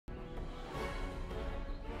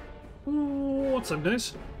What's up,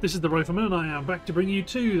 guys? This is the Rifleman and I am back to bring you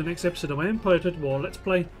to the next episode of my Empire Total War Let's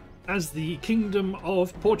Play as the Kingdom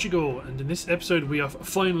of Portugal. And in this episode we are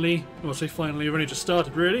finally, well I say finally, we've only just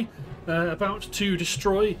started really, about to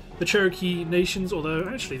destroy the Cherokee nations, although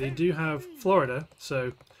actually they do have Florida,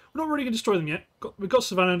 so we're not really going to destroy them yet. We've got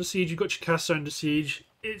Savannah under siege, we've got Cherokee under siege,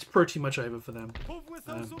 it's pretty much over for them.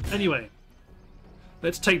 Anyway,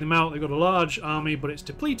 let's take them out. They've got a large army but it's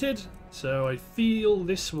depleted, so I feel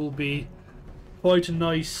this will be quite a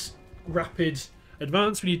nice rapid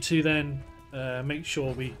advance. We need to then make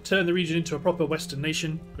sure we turn the region into a proper Western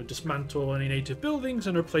nation, dismantle any native buildings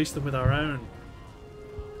and replace them with our own.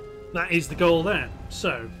 That is the goal there.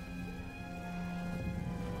 So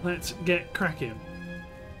let's get cracking.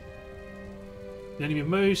 The enemy are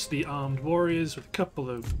mostly armed warriors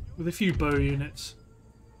with a few bow units.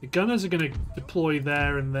 The gunners are going to deploy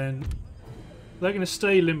there, and then they're going to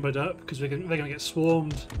stay limbered up because they're going to get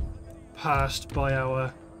swarmed past by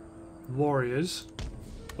our warriors,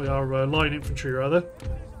 by our line infantry rather.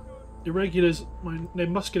 Irregulars, my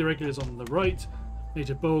musket irregulars on the right,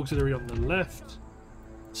 native bow auxiliary on the left.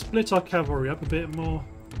 Split our cavalry up a bit more.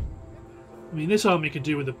 I mean, this army could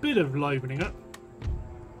do with a bit of livening up.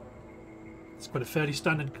 It's quite a fairly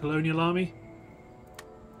standard colonial army.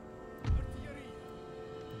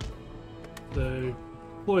 So,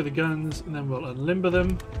 deploy the guns and then we'll unlimber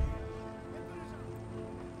them.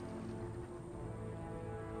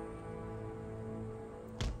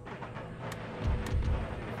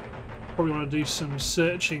 Probably want to do some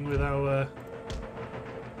searching with our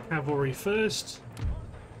cavalry first.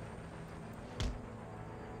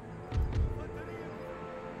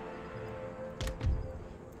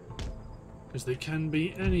 Because they can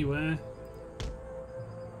be anywhere.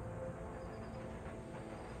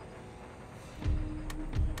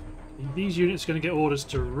 These units are going to get orders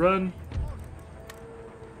to run,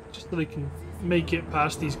 just so they can make it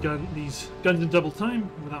past these guns in double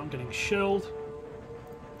time without getting shelled.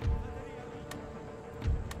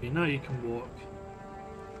 Okay, now you can walk.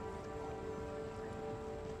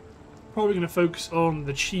 Probably going to focus on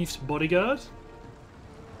the chief's bodyguard.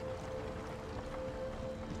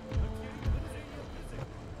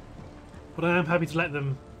 But I am happy to let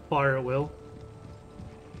them fire at will.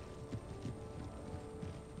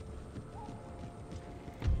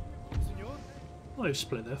 Well, they've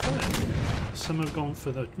split their fire. Some have gone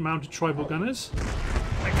for the mounted tribal gunners.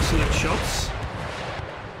 Excellent shots.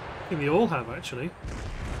 I think they all have, actually.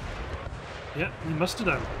 Yeah, they must have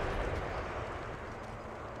done.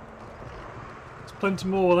 There's plenty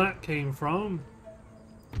more where that came from.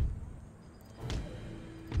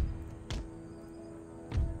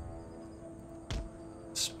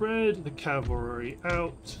 Spread the cavalry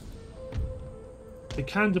out. They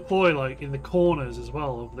can deploy like in the corners as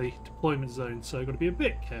well of the deployment zone, so I've got to be a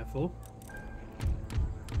bit careful.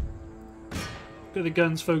 Get the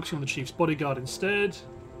guns focusing on the chief's bodyguard instead.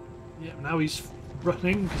 Yeah, now he's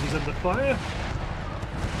running because he's under fire.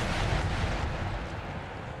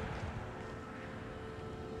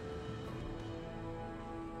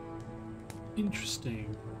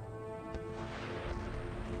 Interesting.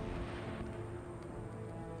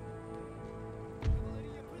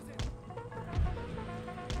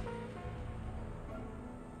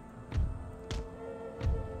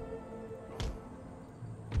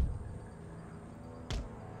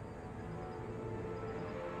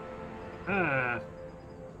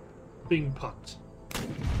 Being pucked.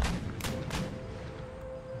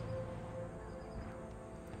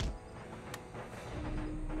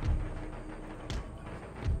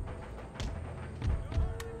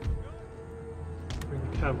 Bring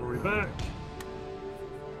the cavalry back.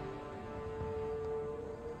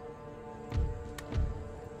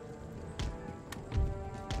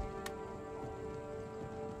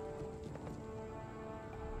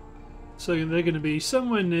 So they're going to be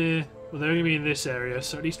somewhere near. Well, they're going to be in this area,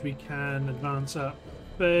 so at least we can advance up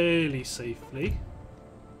fairly safely.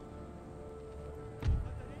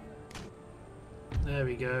 There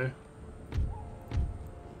we go.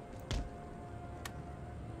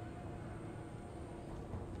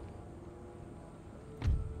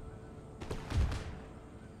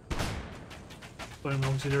 Bone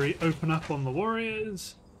auxiliary open up on the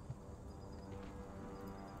warriors.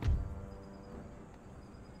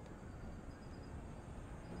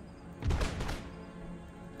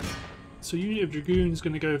 So unit of dragoons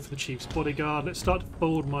going to go for the chief's bodyguard. Let's start to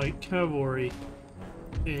fold my cavalry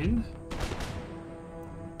in.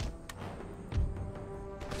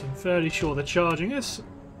 I'm fairly sure they're charging us.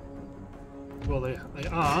 Well, they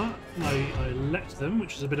are. I let them,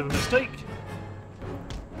 which is a bit of a mistake.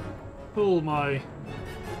 Pull my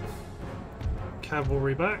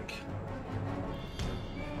cavalry back.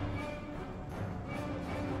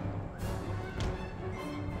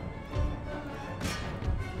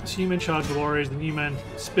 So you men charge the warriors, then you men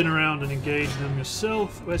spin around and engage them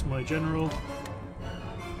yourself. Where's my general?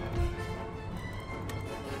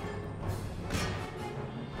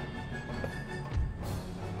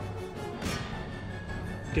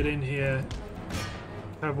 Get in here,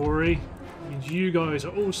 cavalry. Means you guys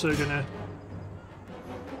are also gonna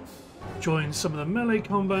join some of the melee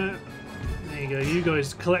combat. There you go. You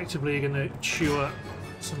guys collectively are gonna chew up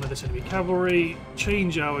some of this enemy cavalry.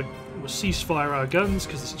 Change our, we'll ceasefire our guns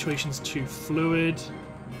because the situation's too fluid.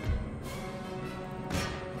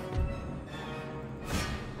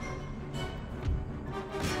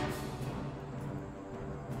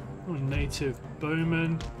 Oh, native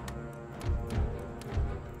bowmen.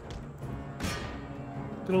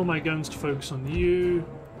 Get all my guns to focus on you.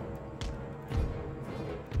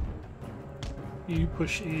 You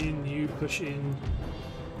push in, you push in.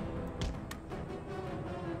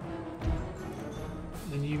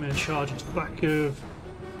 Then you men charge into the back of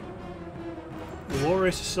the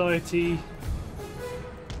Warrior Society.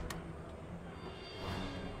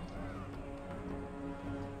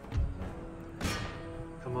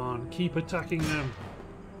 Come on, keep attacking them.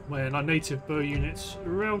 When our native bow units are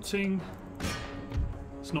routing.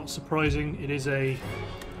 It's not surprising, it is a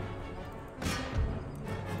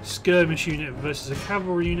skirmish unit versus a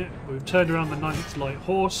cavalry unit. We've turned around the 9th Light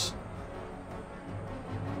Horse.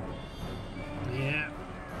 Yeah.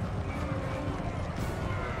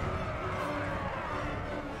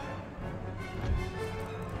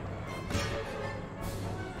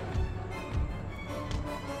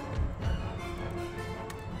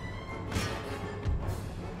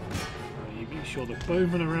 You make sure the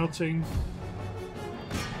bowmen are routing.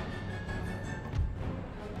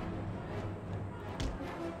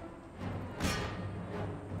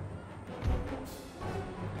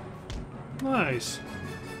 Nice.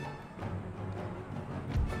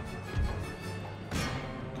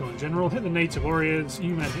 Come on, General. Hit the native warriors.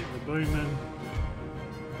 You men hit the bowmen.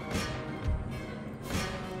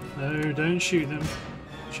 No, don't shoot them.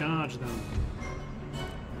 Charge them.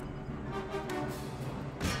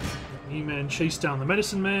 You men chase down the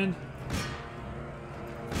medicine men.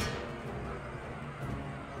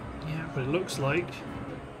 Yeah, but it looks like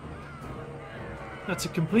that's a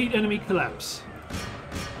complete enemy collapse.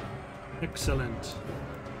 Excellent.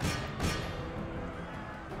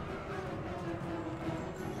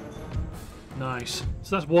 Nice.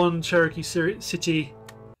 So that's one Cherokee city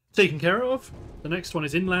taken care of. The next one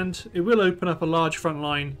is inland. It will open up a large front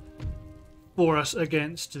line for us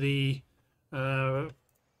against the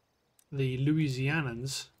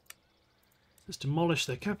Louisianans. Let's demolish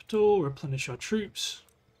their capital, replenish our troops.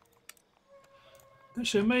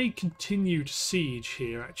 Actually, I may continue to siege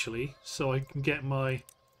here, actually, so I can get my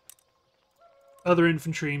other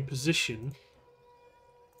infantry in position.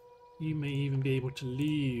 You may even be able to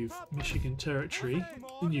leave Michigan territory,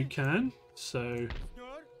 and you can. So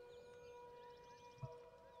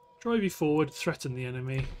drive you forward, threaten the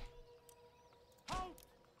enemy.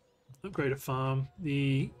 Upgrade a farm.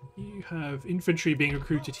 You have infantry being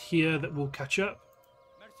recruited here that will catch up.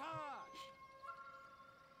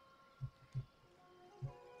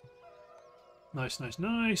 Nice, nice,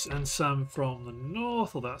 nice. And some from the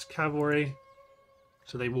north, or that's cavalry.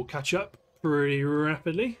 So they will catch up pretty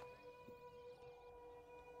rapidly.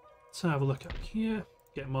 Let's have a look up here.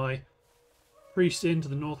 Get my priest into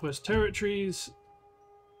the Northwest Territories.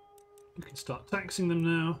 You can start taxing them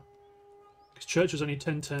now. Because Church was only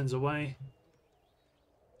 10 turns away.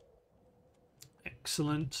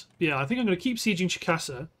 Excellent. Yeah, I think I'm going to keep sieging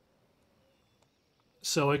Chicasa.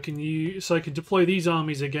 So I can deploy these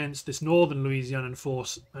armies against this northern Louisianan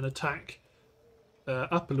force and attack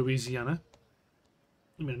upper Louisiana.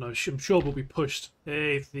 I mean, I'm sure we'll be pushed.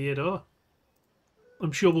 Hey, Theodore.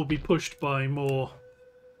 I'm sure we'll be pushed by more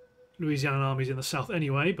Louisianan armies in the south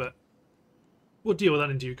anyway, but we'll deal with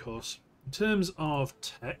that in due course. In terms of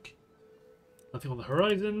tech, nothing on the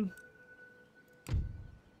horizon.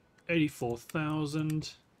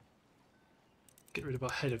 84,000. Get rid of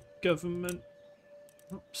our head of government.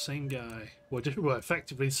 Oh, same guy. Well,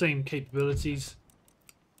 effectively the same capabilities.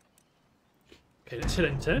 Okay, let's hit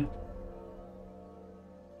N10.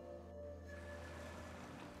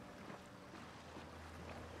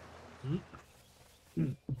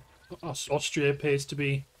 Austria appears to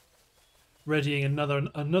be readying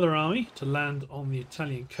another army to land on the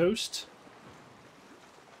Italian coast.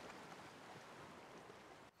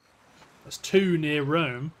 That's 2 near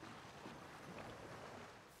Rome.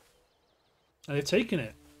 And they've taken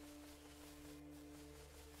it.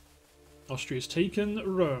 Austria's taken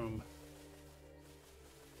Rome.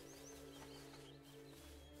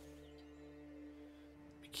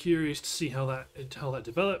 Be curious to see how that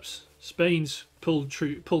develops. Spain's pulled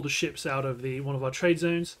the ships out of one of our trade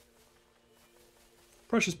zones.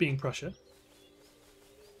 Prussia's being Prussia.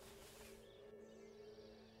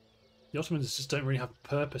 The Ottomans just don't really have a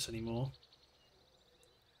purpose anymore.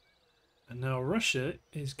 And now Russia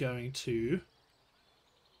is going to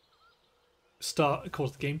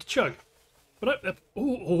cause the game to chug. But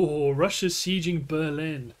Russia's sieging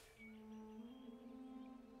Berlin.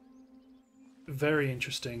 Very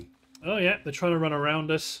interesting. Oh yeah, they're trying to run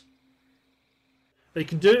around us. They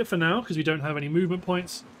can do it for now because we don't have any movement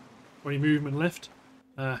points or any movement left.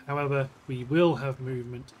 However, we will have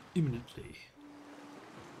movement imminently.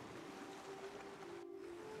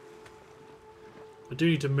 I do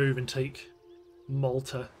need to move and take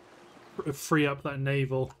Malta, free up that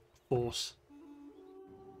naval force.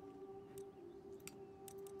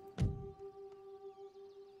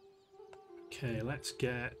 Okay, let's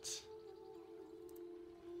get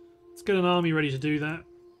an army ready to do that.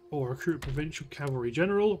 Or recruit a provincial cavalry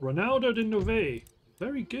general, Ronaldo de Nove.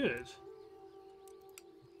 Very good.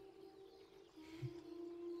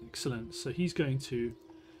 Excellent. So he's going to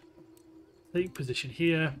take position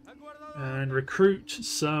here and recruit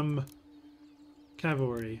some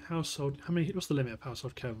cavalry. Household. How many? What's the limit of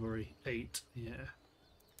household cavalry? 8. Yeah.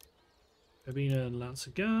 Carabiner and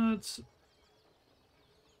Lancer Guards.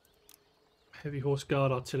 Heavy horse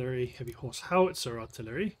guard artillery. Heavy horse howitzer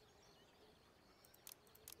artillery.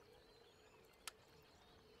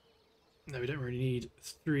 No, we don't really need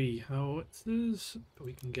 3 howitzers, but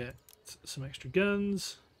we can get some extra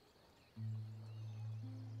guns.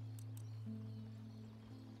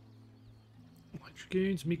 Light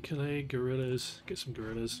dragoons, Mikale, guerrillas. Get some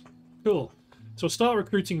guerrillas. Cool. So I'll start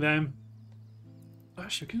recruiting them.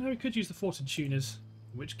 Actually, we could use the force tuners.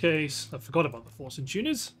 In which case, I forgot about the force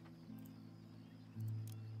tuners.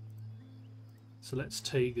 So let's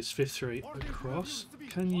take this 5th rate across.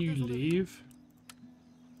 Can you leave?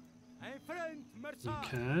 You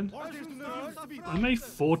can. I may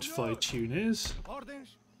fortify tuners.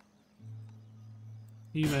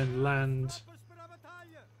 You men land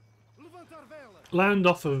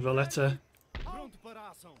off of Valletta.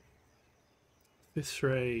 5th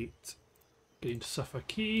rate. Get into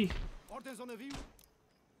Safaki.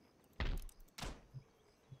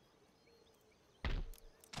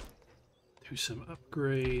 Do some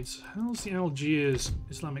upgrades. How's the Algiers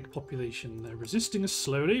Islamic population? They're resisting us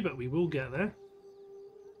slowly, but we will get there.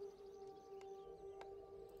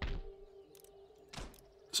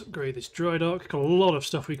 Let's upgrade this dry dock. Got a lot of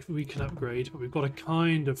stuff we can upgrade, but we've got to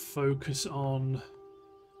kind of focus on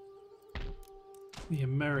the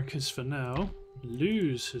Americas for now.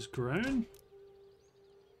 Luz has grown.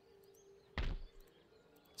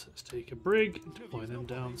 So let's take a brig and deploy them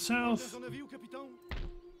down south.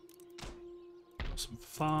 Got some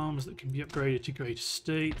farms that can be upgraded to great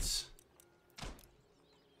estates.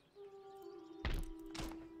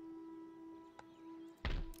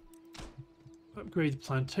 Upgrade the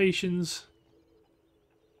plantations.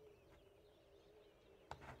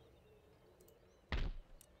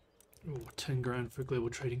 Oh, 10 grand for a global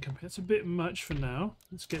trading company. That's a bit much for now.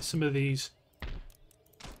 Let's get some of these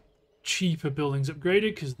cheaper buildings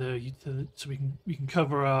upgraded because they're so we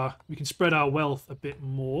can spread our wealth a bit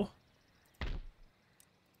more.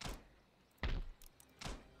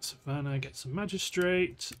 Savannah, get some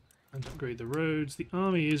magistrate and upgrade the roads. The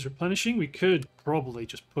army is replenishing. We could probably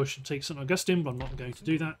just push and take St. Augustine, but I'm not going to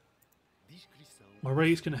do that. My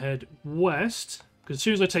rate's going to head west because as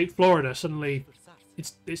soon as I take Florida, suddenly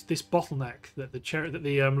it's this bottleneck that the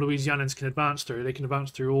Louisianans can advance through. They can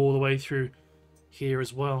advance through all the way through here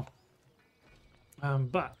as well.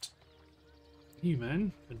 But you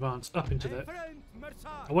men advance up into the.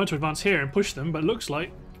 I want to advance here and push them, but it looks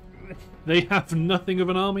like they have nothing of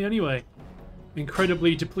an army anyway.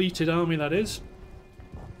 Incredibly depleted army, that is.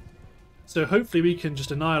 So hopefully we can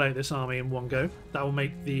just annihilate this army in one go. That will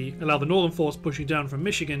allow the northern force pushing down from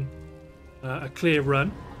Michigan a clear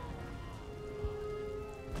run.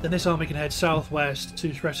 Then this army can head southwest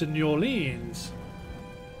to threaten New Orleans.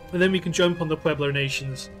 And then we can jump on the Pueblo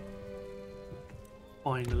nations.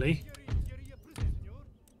 Finally.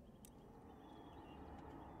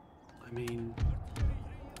 I mean,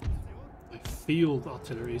 my field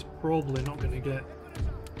artillery is probably not going to get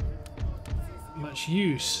much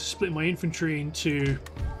use. Split my infantry into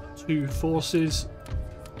 2 forces.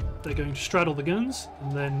 They're going to straddle the guns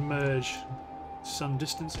and then merge some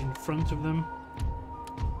distance in front of them.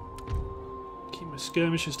 Keep my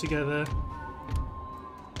skirmishers together.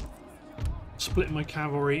 split my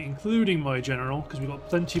cavalry, including my general, because we've got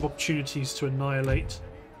plenty of opportunities to annihilate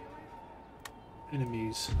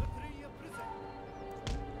enemies.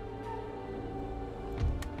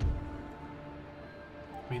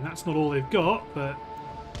 I mean, that's not all they've got, but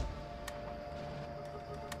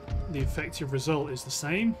the effective result is the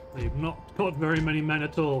same. They've not got very many men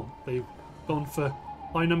at all. They've gone for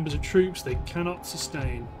high numbers of troops they cannot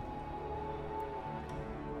sustain.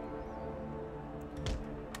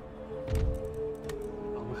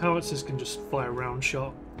 Howitzers can just fire round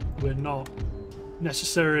shot. We're not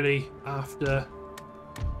necessarily after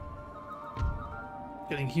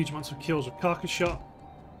getting huge amounts of kills with carcass shot.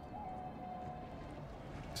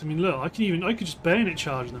 I mean, look, I could just bayonet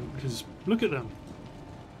charge them, because look at them.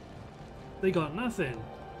 They got nothing.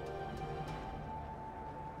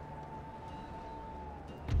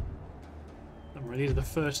 And really, these are the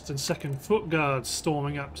first and second foot guards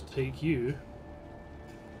storming up to take you.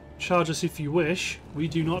 Charge us if you wish. We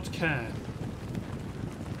do not care.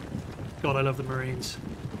 God, I love the Marines.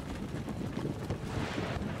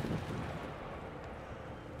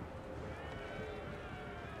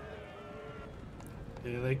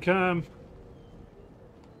 Here they come.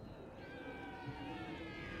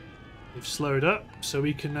 They've slowed up, so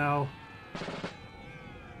we can now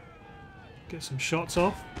get some shots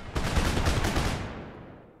off.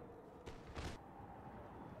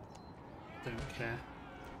 Don't care.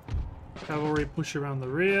 Cavalry push around the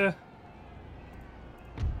rear.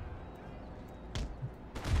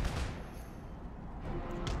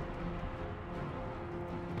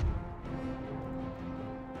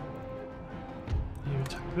 You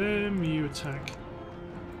attack them, you attack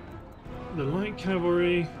the light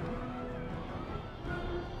cavalry.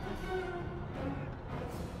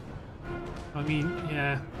 I mean,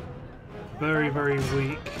 yeah, very, very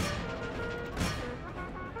weak.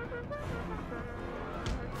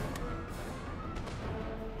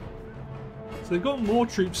 So they've got more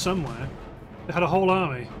troops somewhere. They had a whole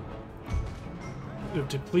army of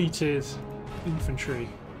depleted infantry.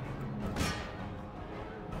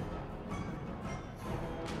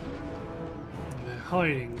 They're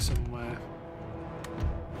hiding somewhere.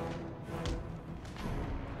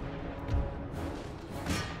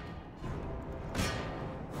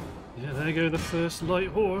 Yeah, there go the first light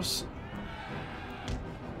horse.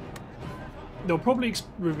 They'll probably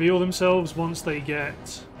reveal themselves once they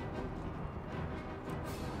get...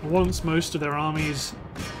 Once most of their armies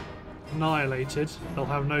annihilated, they'll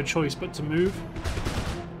have no choice but to move.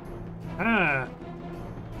 Ah!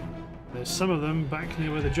 There's some of them back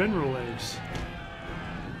near where the general lives.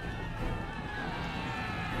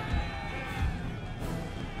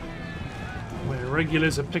 Where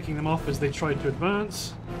regulars are picking them off as they try to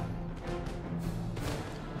advance.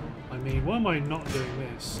 I mean, why am I not doing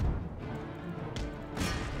this?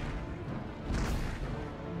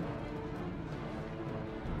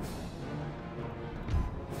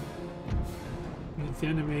 The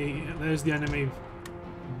enemy, there's the enemy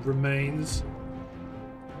remains.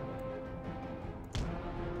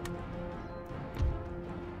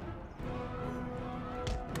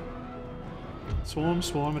 Swarm,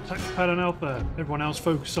 swarm, attack pattern alpha. Everyone else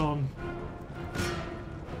focus on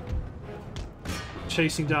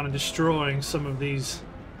chasing down and destroying some of these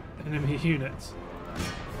enemy units.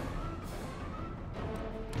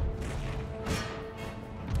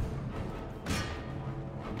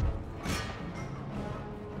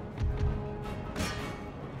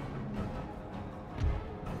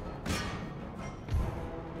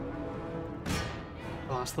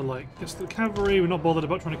 It's the cavalry. We're not bothered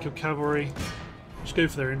about trying to kill cavalry. Just go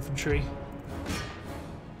for their infantry.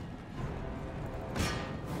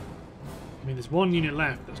 I mean, there's one unit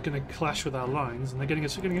left that's going to clash with our lines, and they're getting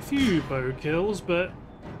a few bow kills, but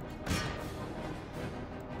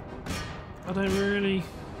I don't really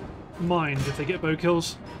mind if they get bow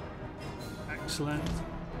kills. Excellent.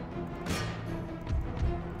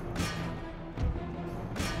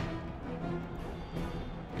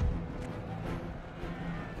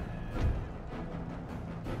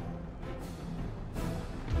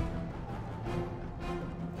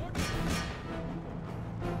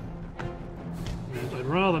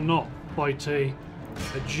 Rather not fight a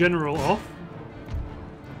general off.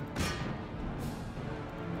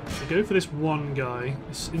 So go for this one guy,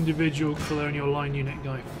 this individual colonial line unit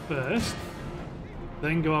guy first,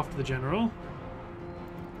 then go after the general.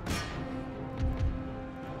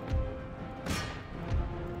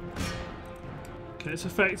 Okay, it's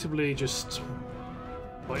effectively just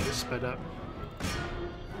fight this sped up.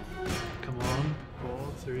 Come on,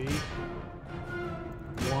 4, 3,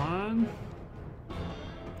 1.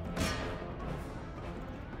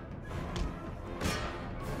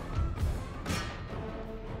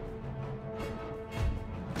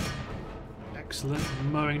 Excellent.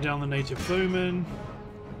 Mowing down the native bowman.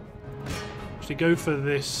 Actually go for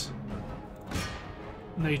this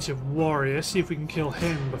native warrior. See if we can kill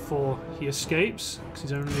him before he escapes, because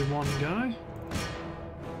he's only one guy.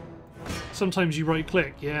 Sometimes you right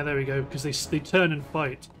click. Yeah, there we go, because they turn and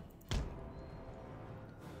fight.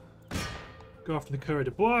 Go after the Coureur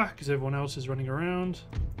de Bois, because everyone else is running around.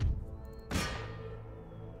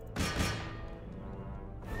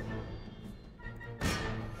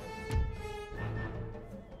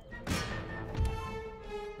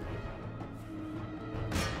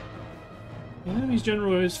 The enemy's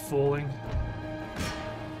general is falling.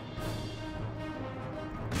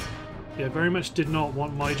 Yeah, very much did not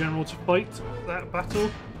want my general to fight that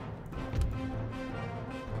battle.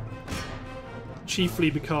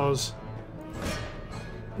 Chiefly because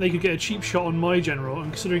they could get a cheap shot on my general,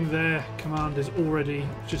 and considering their command is already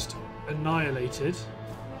just annihilated.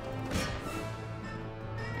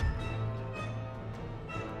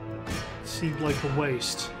 It seemed like a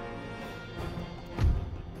waste.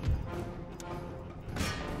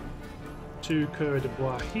 Two Coureur de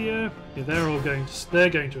Bois here. Yeah, they're going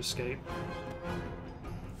to escape.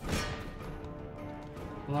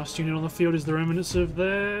 The last unit on the field is the remnants of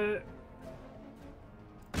their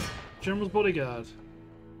general's bodyguard.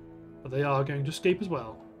 But they are going to escape as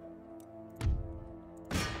well.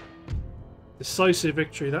 Decisive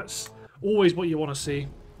victory, that's always what you want to see.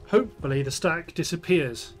 Hopefully the stack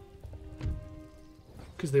disappears.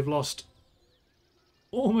 Because they've lost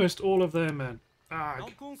almost all of their men.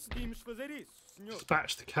 Ag.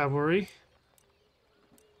 Dispatch the cavalry.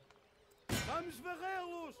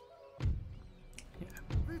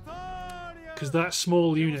 Because that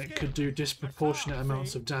small unit could do disproportionate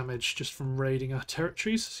amounts of damage just from raiding our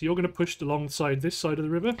territories. So you're going to push alongside this side of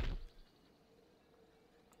the river.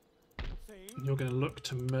 And you're going to look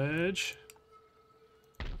to merge.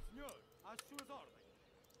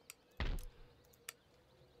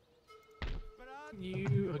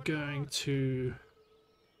 You are going to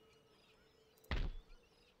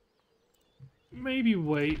maybe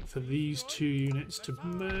wait for these two units to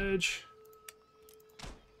merge.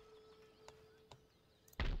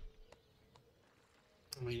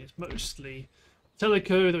 I mean, it's mostly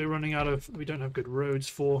Teleco that we're running out of, we don't have good roads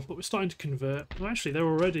for, but we're starting to convert. Well, actually, they're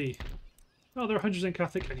already... Oh, they're 100%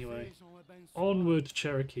 Catholic anyway. Onward,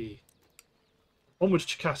 Cherokee. Onward,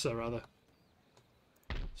 Chicasa, rather.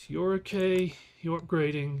 So you're okay, you're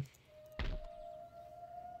upgrading.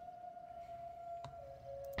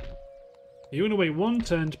 You're going to wait one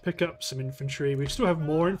turn to pick up some infantry. We still have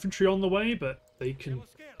more infantry on the way, but they can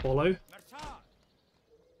follow.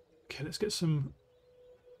 Okay, let's get some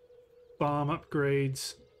farm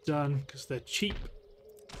upgrades done, because they're cheap.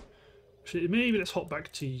 Actually, maybe let's hop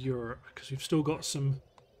back to Europe, because we've still got some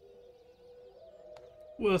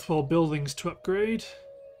worthwhile buildings to upgrade.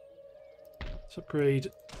 Let's upgrade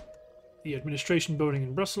the administration building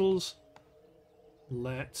in Brussels.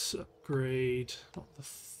 Let's upgrade not the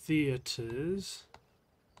theatres.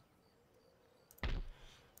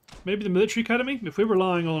 Maybe the military academy? If we're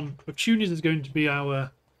relying on... If Tunis is going to be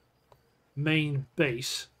our main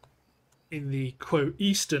base in the, quote,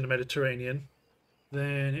 Eastern Mediterranean,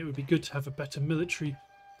 then it would be good to have a better military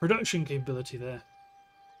production capability there.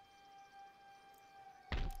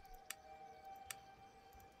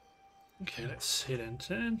 Okay, let's hit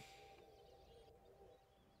enter.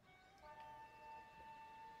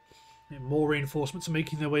 And more reinforcements are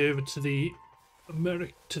making their way over to the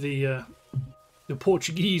the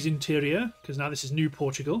Portuguese interior, because now this is New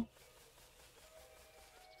Portugal.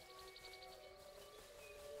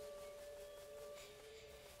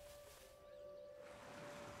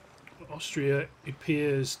 Austria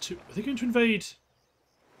appears to... Are they going to invade?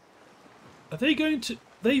 Are they going to...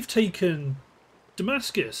 They've taken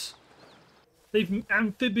Damascus. They've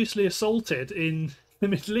amphibiously assaulted in the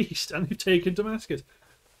Middle East, and they've taken Damascus.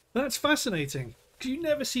 That's fascinating, because you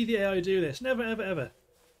never see the AI do this. Never, ever, ever.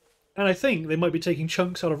 And I think they might be taking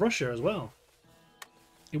chunks out of Russia as well.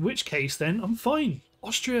 In which case, then, I'm fine.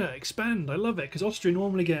 Austria, expand. I love it, because Austria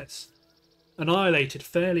normally gets annihilated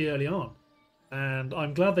fairly early on. And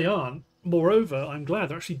I'm glad they aren't. Moreover, I'm glad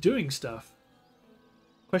they're actually doing stuff.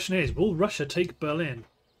 Question is, will Russia take Berlin?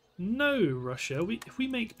 No, Russia. If we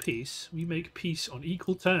make peace, we make peace on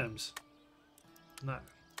equal terms. No.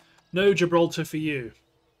 No Gibraltar for you.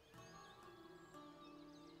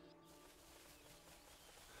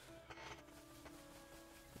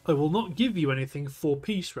 I will not give you anything for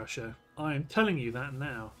peace, Russia. I am telling you that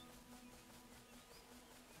now.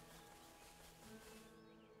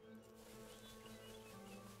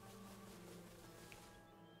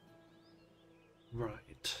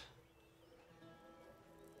 Right.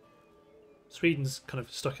 Sweden's kind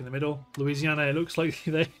of stuck in the middle. Louisiana, it looks like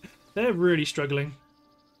they're really struggling.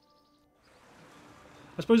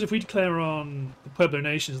 I suppose if we declare on the Pueblo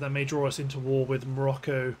nations, that may draw us into war with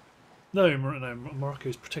Morocco. No,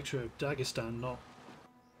 Morocco's protectorate of Dagestan,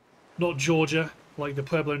 not Georgia, like the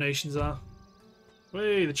Pueblo nations are.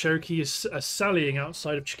 Hey, the Cherokee is sallying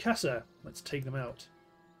outside of Chicasa. Let's take them out.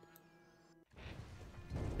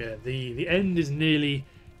 Yeah, the end is nearly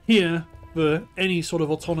here for any sort of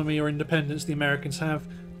autonomy or independence the Americans have.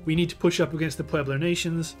 We need to push up against the Pueblo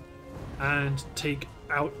nations and take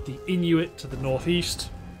out the Inuit to the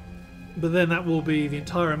northeast. But then that will be the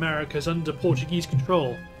entire Americas under Portuguese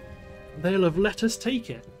control. They'll have let us take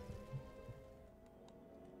it.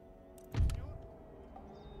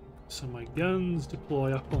 So my guns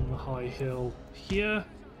deploy up on the high hill here.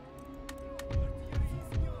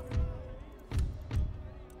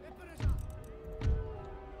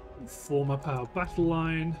 Form up our battle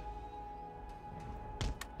line.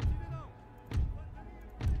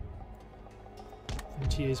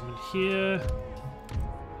 Frontiersmen here.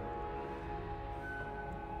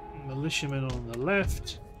 Militiamen on the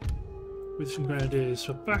left. With some grenadiers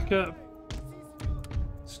for backup.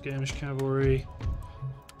 Skirmish cavalry.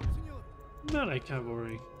 Melee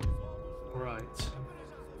cavalry. Right.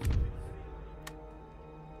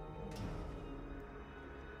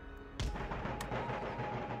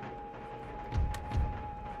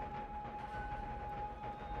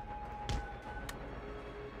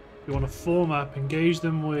 You want to form up, engage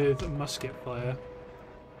them with musket fire.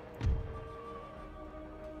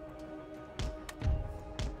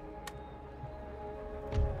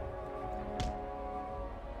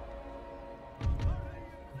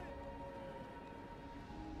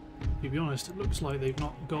 To be honest, it looks like they've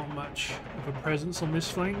not got much of a presence on this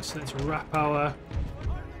flank, so let's wrap our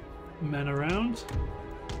men around.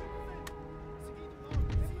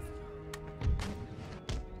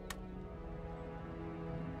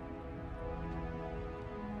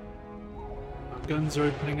 Our guns are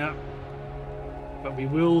opening up, but we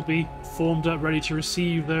will be formed up ready to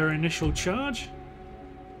receive their initial charge.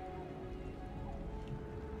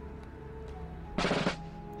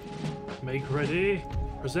 Make ready.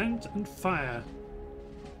 Present and fire.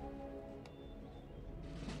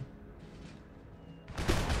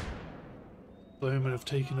 Bowmen have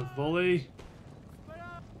taken a volley.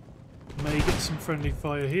 May get some friendly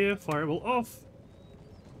fire here. Fireball off.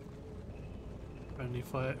 Friendly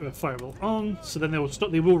fire. Fireball on. So then they will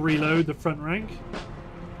stop. They will reload the front rank.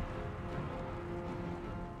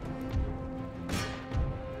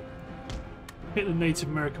 Hit the Native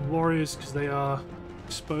American warriors because they are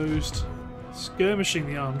exposed. Skirmishing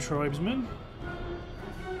the armed tribesmen.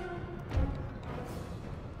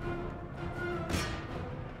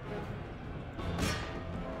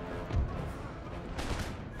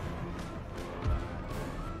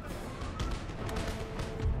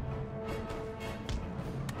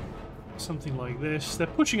 Something like this. They're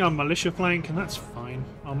pushing our militia flank, and that's fine.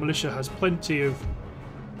 Our militia has plenty of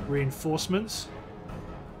reinforcements.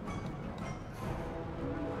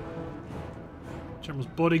 General's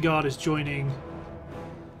bodyguard is joining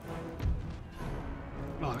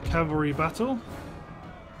our cavalry battle.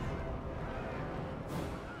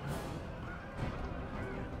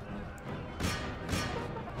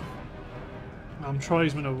 Armed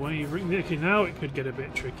tribesmen are wavering. Okay, now it could get a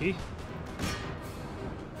bit tricky.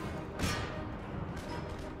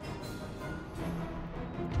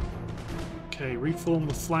 Okay, reform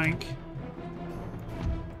the flank.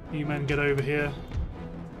 You men get over here.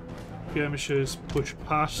 Skirmishers push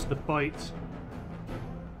past the fight.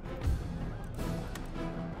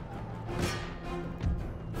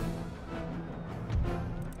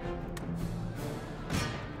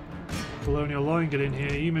 Colonial line, get in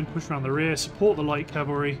here. You men push around the rear, support the light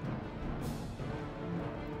cavalry.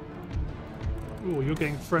 Oh, you're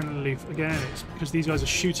getting friendly again. It's because these guys are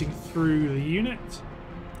shooting through the unit.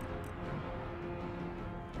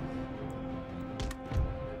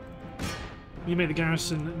 You make the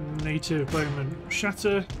garrison native bowmen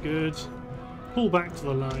shatter. Good. Pull back to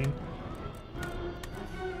the line.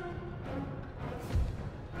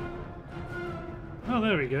 Oh,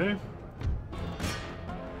 there we go.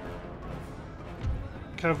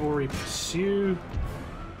 Cavalry pursue.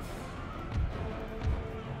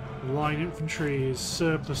 Line infantry is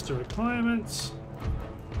surplus to requirements.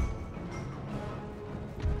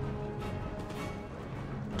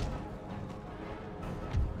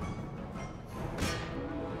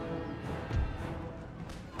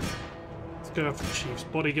 Go after the chief's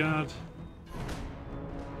bodyguard.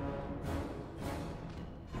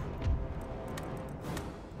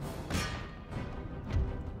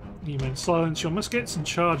 You men silence your muskets and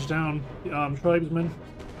charge down the armed tribesmen.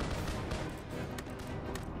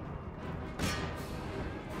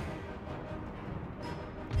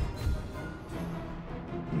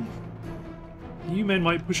 You men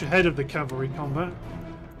might push ahead of the cavalry combat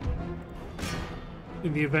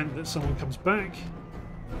in the event that someone comes back.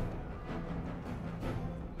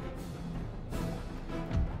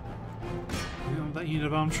 That unit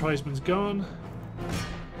of armed tribesmen's gone.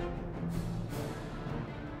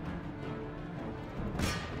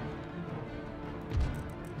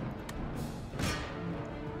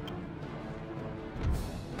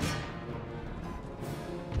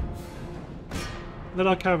 Let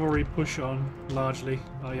our cavalry push on, largely.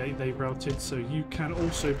 Oh yeah, they routed, so you can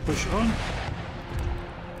also push on.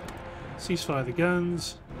 Ceasefire the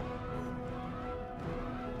guns.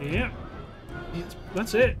 Yeah.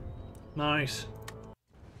 That's it. Nice.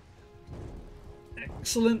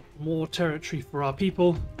 Excellent. More territory for our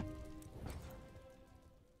people.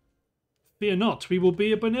 Fear not, we will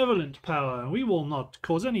be a benevolent power. We will not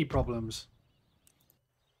cause any problems.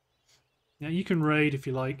 Yeah, you can raid if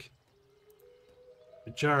you like.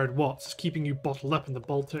 But Jared Watts is keeping you bottled up in the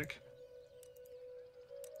Baltic.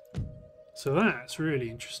 So that's really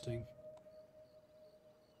interesting.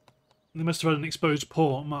 They must have had an exposed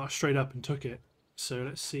port, marched straight up and took it. So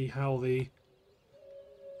let's see how the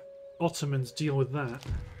Ottomans deal with that.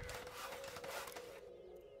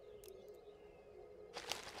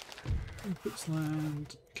 Inputs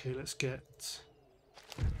land. Okay, let's get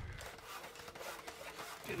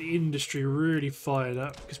the industry really fired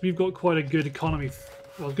up because we've got quite a good economy.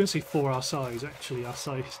 Well, I was going to say for our size. Actually, our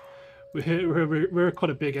size. We're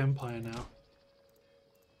quite a big empire now.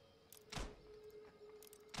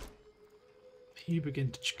 You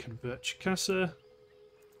begin to convert Chicasa.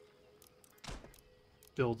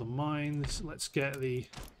 Build the mines. Let's get the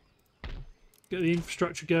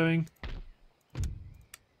infrastructure going.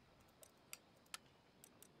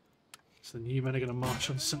 So the new men are going to march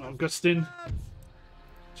on St. Augustine.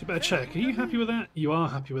 So you better check. Are you happy with that? You are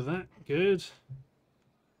happy with that. Good.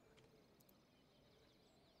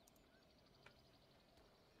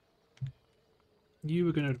 You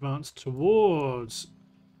were going to advance towards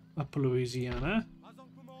Upper Louisiana.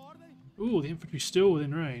 Ooh, the infantry's still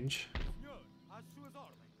within range.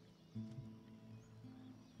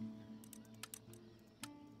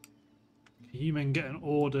 Okay, you men get an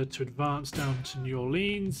order to advance down to New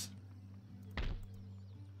Orleans.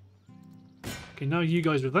 Okay, now you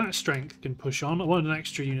guys with that strength can push on. I want an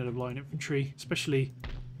extra unit of line infantry, especially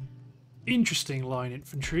interesting line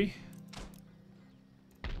infantry.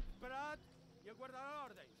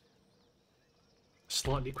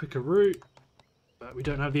 Slightly quicker route, but we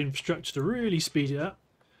don't have the infrastructure to really speed it up.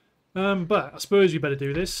 But I suppose we better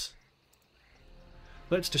do this.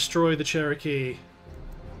 Let's destroy the Cherokee.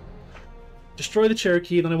 Destroy the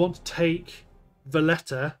Cherokee, then I want to take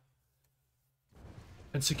Valletta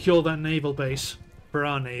and secure that naval base for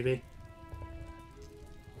our navy.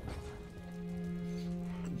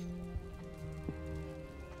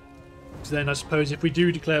 So then I suppose if we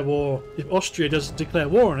do declare war, if Austria does declare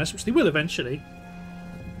war on us, which they will eventually,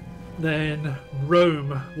 then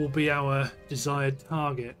Rome will be our desired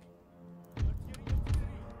target.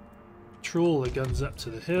 Patrol the guns up to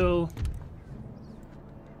the hill.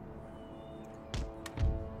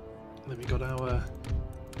 Then we got our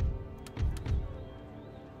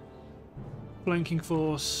flanking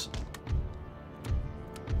force.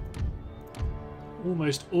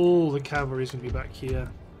 Almost all the cavalry is going to be back here.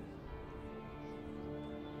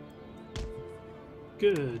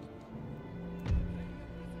 Good.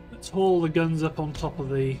 Let's haul the guns up on top of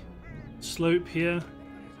the slope here.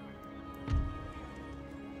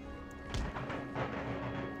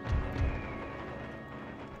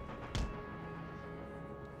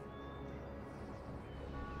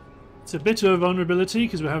 It's a bit of a vulnerability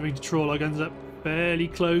because we're having to trawl our guns up fairly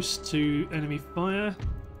close to enemy fire.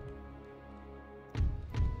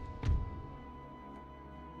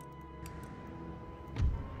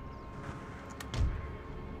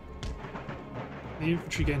 The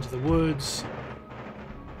infantry get into the woods.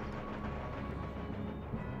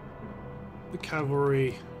 The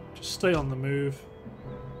cavalry just stay on the move.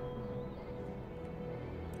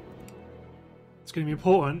 It's going to be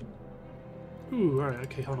important. Ooh, alright,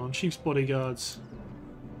 okay, hold on. Chief's bodyguards.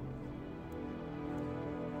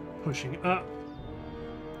 Pushing up.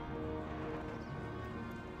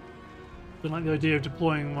 Don't like the idea of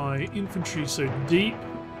deploying my infantry so deep.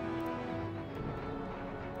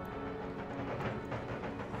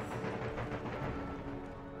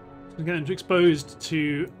 I'm getting exposed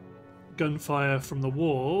to gunfire from the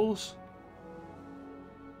walls.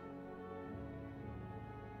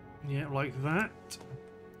 Yeah, like that.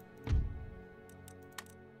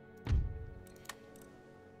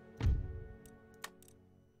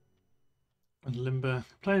 And Limber. I'm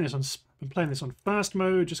playing this on fast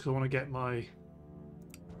mode just because I want to get my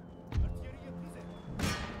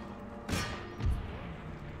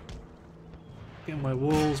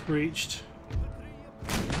walls breached.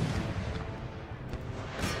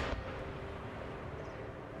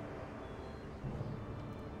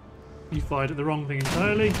 You fired at the wrong thing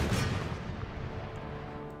entirely.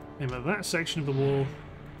 Aim at that section of the wall.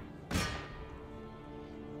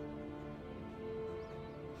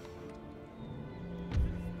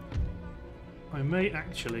 I may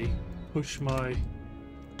actually push my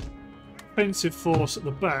offensive force at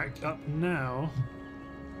the back up now.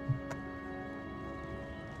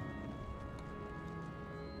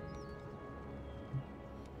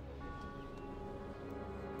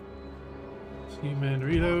 Human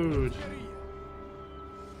reload.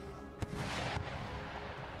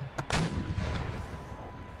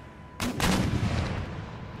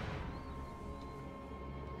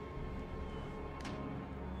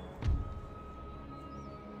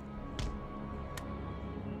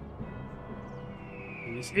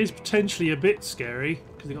 This is potentially a bit scary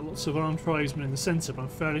because they've got lots of armed tribesmen in the centre, but I'm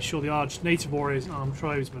fairly sure the native warriors are armed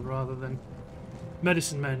tribesmen rather than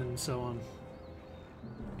medicine men and so on.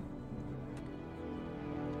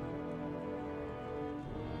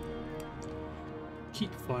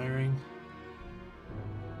 Keep firing.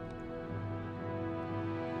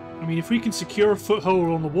 I mean, if we can secure a foothold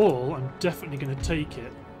on the wall, I'm definitely going to take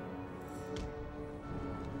it.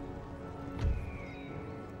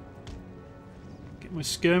 Get my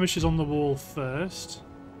skirmishers on the wall first.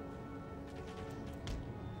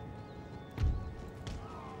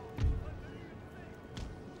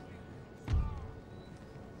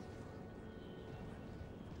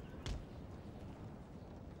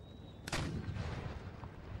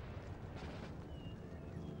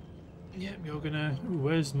 Yeah, we're gonna... Ooh,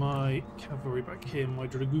 where's my cavalry back here? My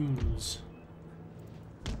dragoons.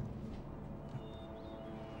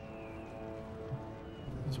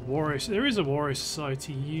 There's a warrior... There is a warrior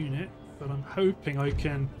society unit, but I'm hoping I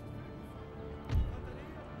can...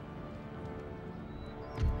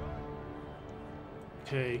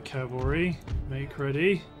 Okay, cavalry, make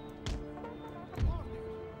ready.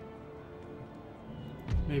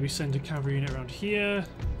 Maybe send a cavalry unit around here.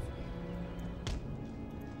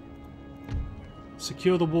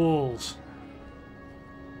 Secure the walls.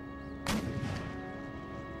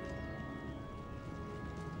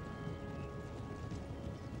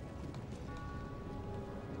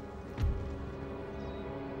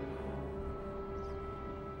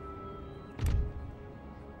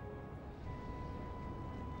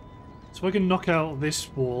 So I can knock out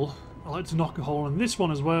this wall. I like to knock a hole in this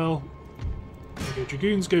one as well. There we go,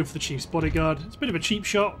 dragoons go for the chief's bodyguard. It's a bit of a cheap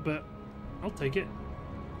shot, but I'll take it.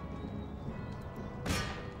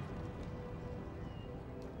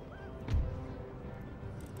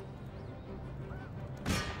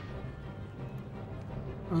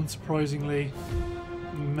 Unsurprisingly,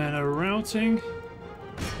 men are routing.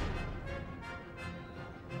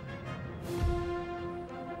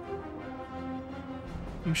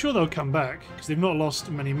 I'm sure they'll come back because they've not lost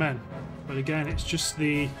many men. But again, it's just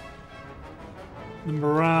the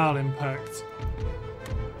morale impact.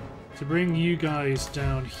 To bring you guys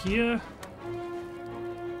down here.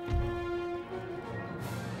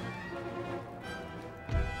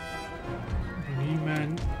 Bring you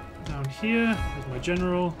men down here with my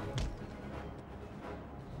general.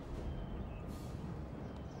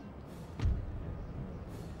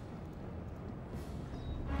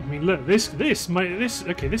 I mean, look, this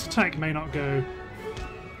attack may not go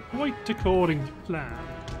quite according to plan.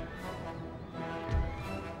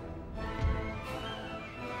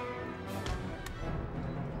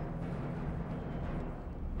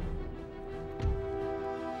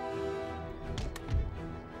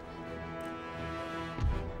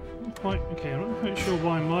 Okay, I'm not quite sure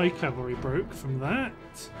why my cavalry broke from that.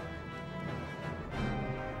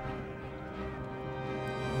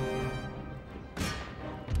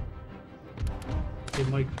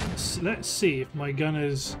 Okay, let's see if my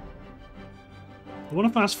gunners... I want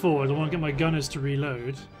to fast forward, I want to get my gunners to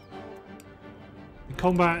reload. The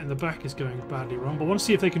combat in the back is going badly wrong, but I want to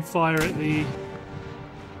see if they can fire at the...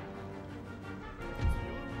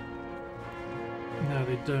 No,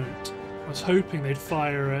 they don't. I was hoping they'd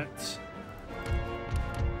fire at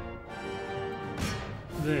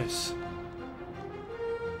this.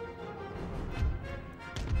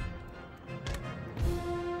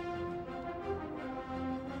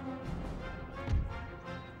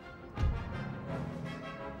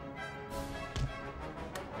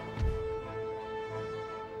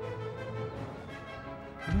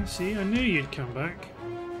 See, I knew you'd come back.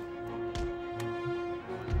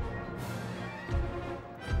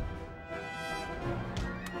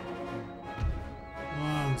 Come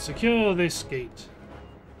on, secure this gate.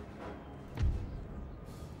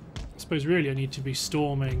 I suppose really I need to be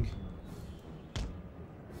storming.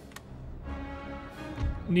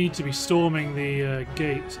 Need to be storming the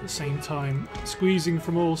gate at the same time, squeezing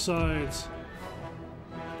from all sides.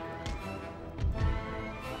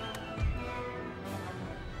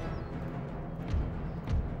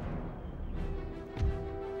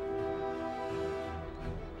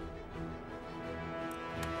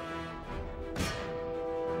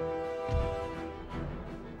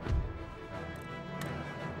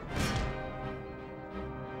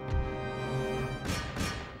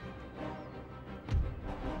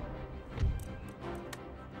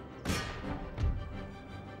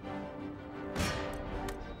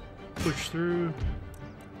 Push through.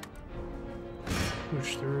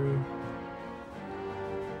 Push through.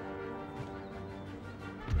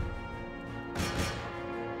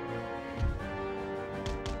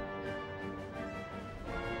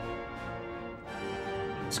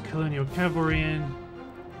 Let's colonial cavalry in.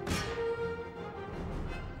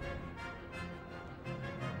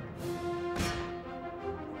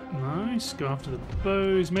 Nice. Go after the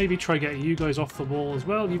bows. Maybe try getting you guys off the wall as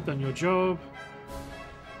well. You've done your job.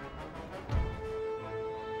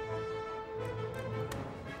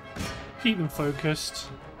 Keep them focused.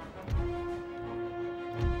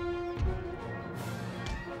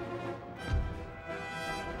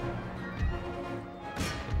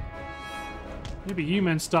 Maybe you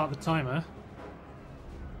men start the timer.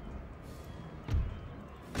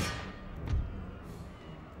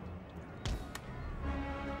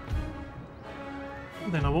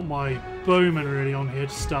 Then I want my bowmen really on here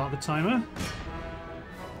to start the timer.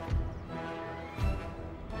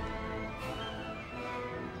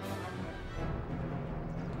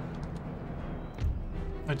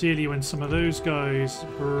 Ideally, when some of those guys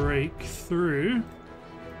break through,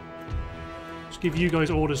 just give you guys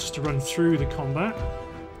orders to run through the combat.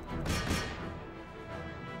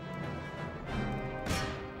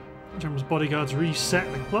 General's bodyguards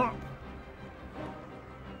reset the clock.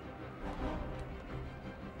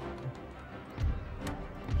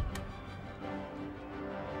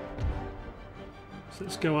 So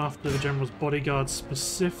let's go after the General's bodyguards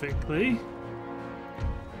specifically.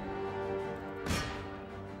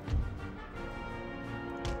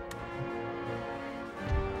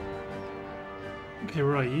 Okay,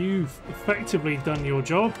 right, you've effectively done your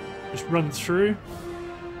job. Just run through.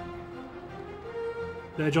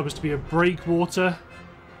 Their job is to be a breakwater.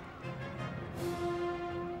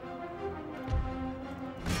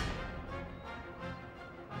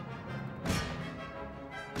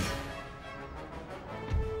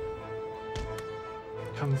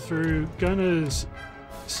 Come through. Gunners,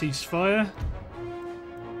 cease fire.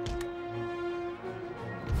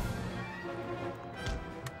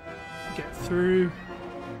 Get through.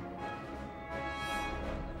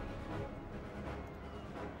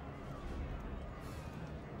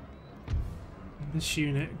 This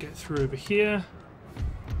unit get through over here.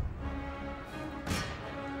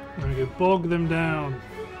 I'm going to go bog them down.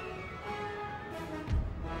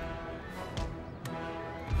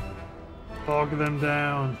 Bog them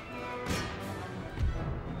down.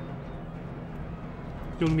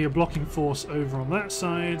 There's going to be a blocking force over on that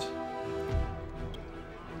side.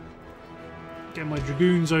 Get my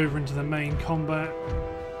dragoons over into the main combat.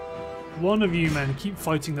 One of you men keep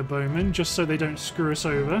fighting the bowmen just so they don't screw us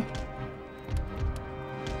over.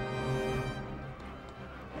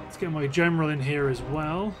 Let's get my general in here as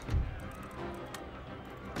well.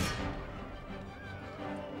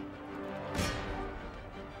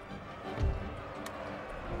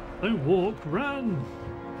 Don't walk, run!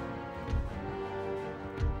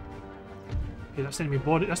 Okay, that's the enemy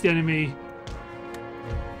body. That's the enemy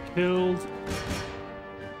killed.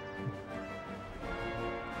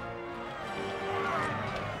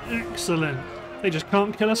 Excellent. They just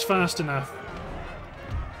can't kill us fast enough.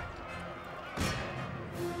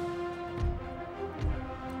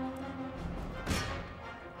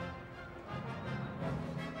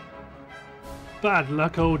 Bad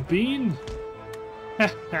luck, old bean.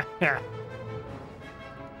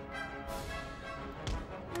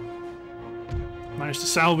 Managed to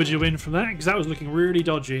salvage a win from that because that was looking really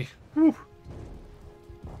dodgy. Whew.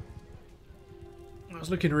 That was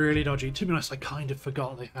looking really dodgy. To be honest, I kind of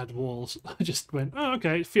forgot they had walls. I just went, oh,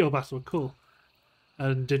 okay, field battle, cool.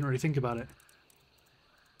 And didn't really think about it.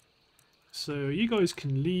 So you guys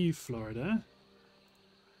can leave Florida.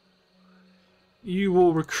 You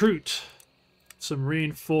will recruit some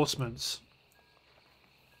reinforcements.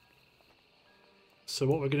 So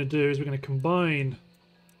what we're going to do is we're going to combine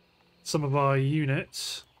some of our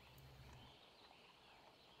units.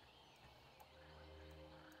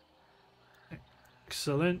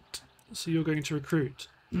 Excellent. So you're going to recruit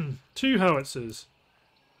 2 howitzers,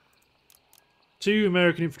 2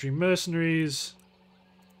 American infantry mercenaries,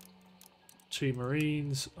 2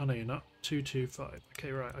 marines. Oh no, you're not. 2, 2, 5.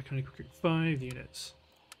 Okay, right. I can only recruit 5 units.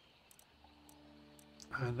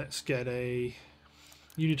 And let's get a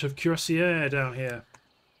unit of cuirassiers down here.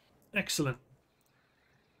 Excellent.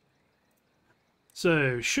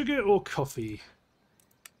 So, sugar or coffee?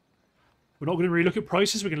 We're not going to really look at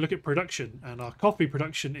prices, we're going to look at production. And our coffee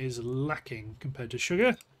production is lacking compared to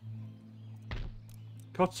sugar.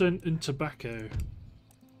 Cotton and tobacco.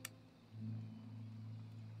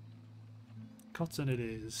 Cotton it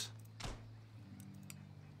is.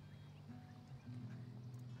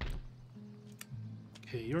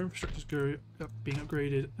 Okay, your infrastructure's being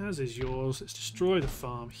upgraded, as is yours. Let's destroy the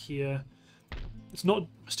farm here.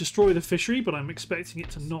 Let's destroy the fishery, but I'm expecting it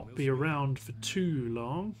to not be around for too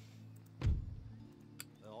long.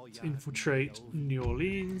 Let's infiltrate New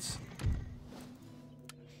Orleans.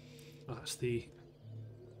 Oh, that's the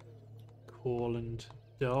Corland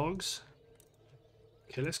dogs.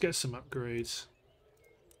 Okay, let's get some upgrades.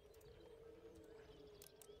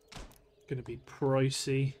 Gonna be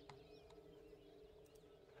pricey.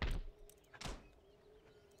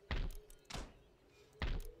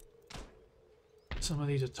 Some of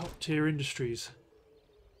these are top tier industries.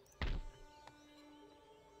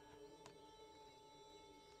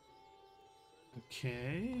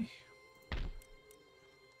 Okay.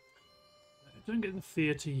 Don't get in the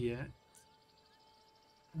theatre yet.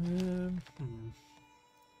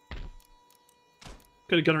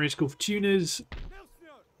 Got a gunnery school for tuners.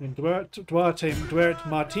 And Duarte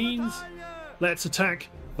Martins. Let's attack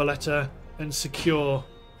Valletta and secure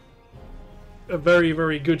a very,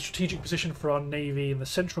 very good strategic position for our navy in the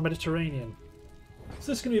central Mediterranean.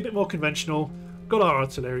 So this is going to be a bit more conventional. We've got our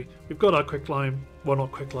artillery, we've got our quicklime, well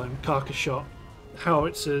not quicklime, carcass shot,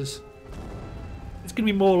 howitzers. It's going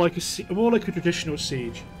to be more like a traditional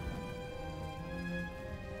siege.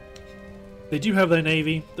 They do have their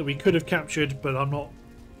navy that we could have captured, but I'm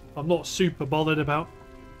not super bothered about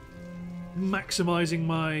maximising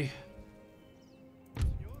my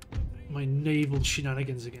naval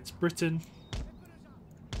shenanigans against Britain.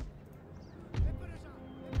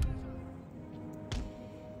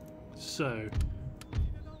 So,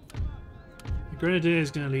 the Grenadier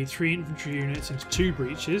is going to lead 3 infantry units into 2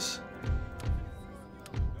 breaches.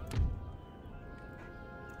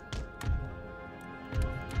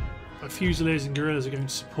 Our Fusiliers and Guerrillas are going to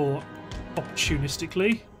support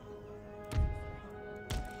opportunistically.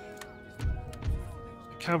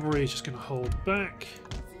 The Cavalry is just going to hold back.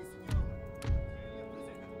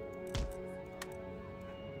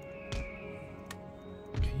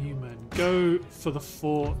 You men go for the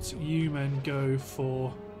fort, you men go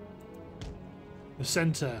for the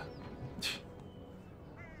centre.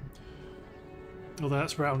 Although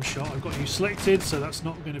that's round shot, I've got you selected, so that's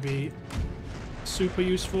not going to be super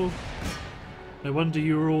useful. No wonder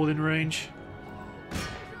you were all in range.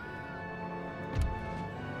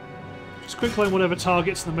 Just quicklime whatever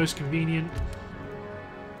target's the most convenient.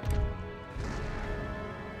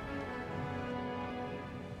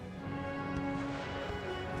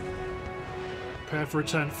 Prepare for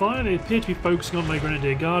return fire. They appear to be focusing on my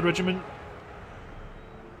Grenadier Guard regiment.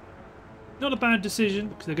 Not a bad decision,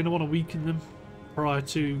 because they're going to want to weaken them prior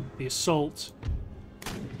to the assault.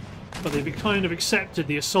 But they've kind of accepted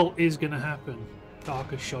the assault is going to happen.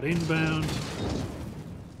 Carcass shot inbound.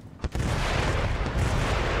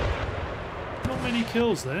 Not many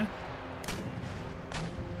kills there.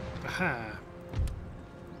 Aha.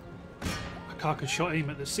 A carcass shot aim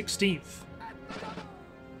at the 16th.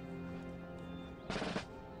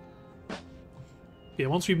 Yeah,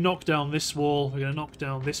 once we've knocked down this wall, we're going to knock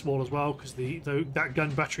down this wall as well, because that gun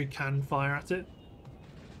battery can fire at it.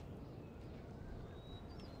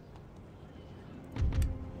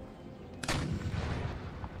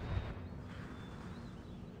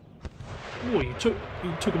 Oh, you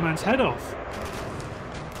took a man's head off.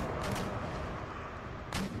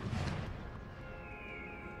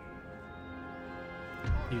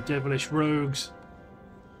 You devilish rogues.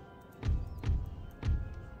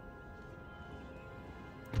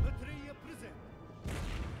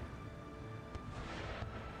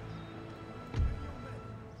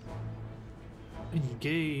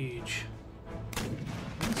 Engage.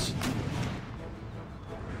 What?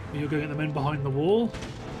 You're going at the men behind the wall.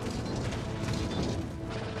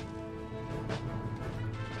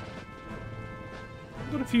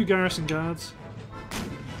 Got a few garrison guards.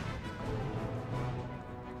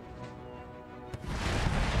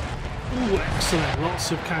 Ooh, excellent.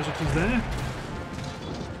 Lots of casualties there.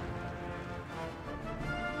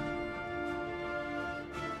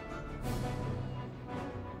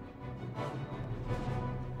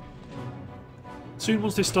 Soon,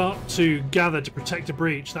 once they start to gather to protect a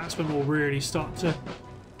breach, that's when we'll really start to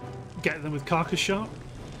get them with carcass shot.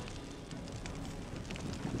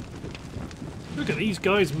 Look at these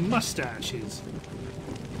guys' mustaches.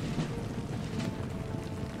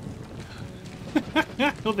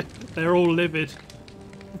 They're all livid.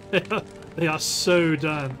 They are so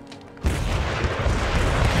done.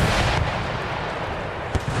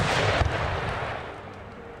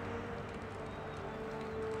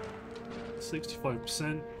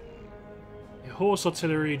 %. Yeah, horse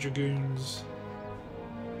artillery, dragoons.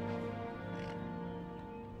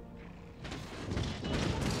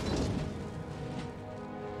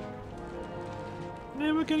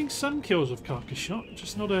 Yeah, we're getting some kills with carcass shot,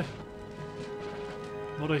 just not a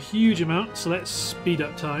huge amount. So let's speed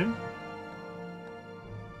up time.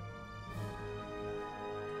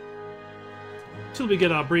 Till we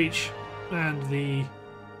get our breach and the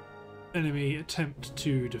enemy attempt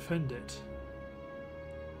to defend it.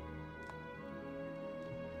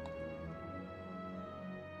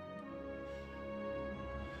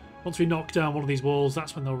 Once we knock down one of these walls,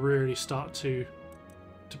 that's when they'll really start to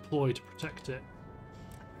deploy to protect it.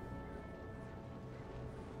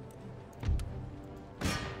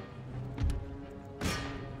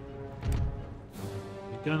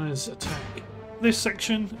 The gunners attack this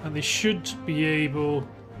section, and they should be able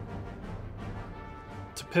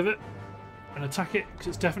to pivot and attack it, because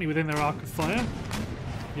it's definitely within their arc of fire.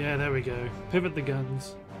 Yeah, there we go. Pivot the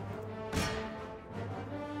guns.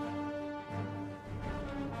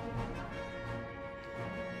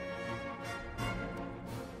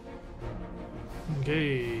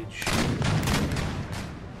 Engage.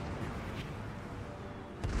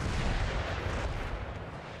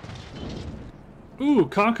 Ooh,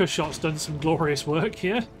 carcass shot's done some glorious work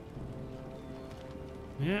here.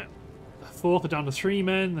 Yeah. The 4th are down to 3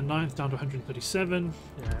 men, the 9th down to 137.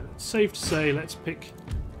 Yeah, it's safe to say let's pick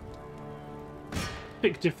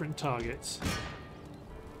different targets.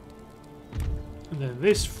 And then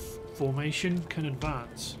this formation can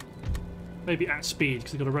advance. Maybe at speed,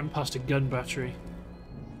 because they've got to run past a gun battery.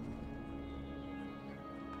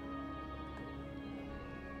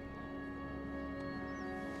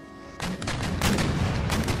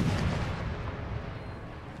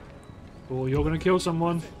 Oh, you're going to kill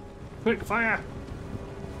someone. Quick, fire!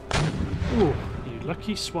 Ooh, you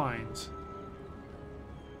lucky swines.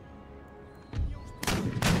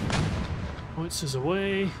 Howitzers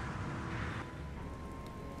away.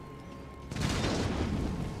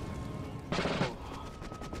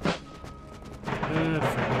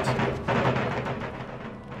 Perfect.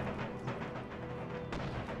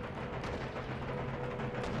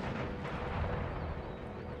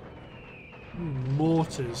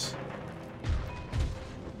 Mortars.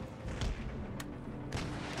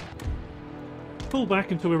 Pull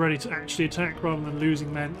back until we're ready to actually attack rather than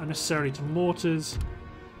losing men unnecessarily to mortars.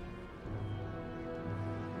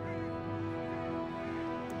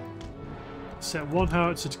 Set one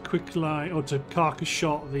howitzer to quick line or to carcass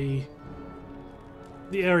shot the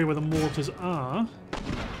area where the mortars are.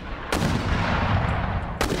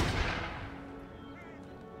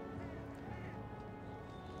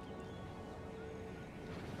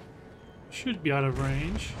 Should be out of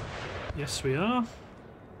range. Yes, we are.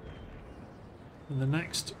 And the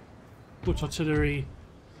next foot artillery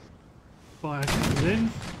fire comes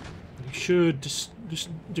in. We should just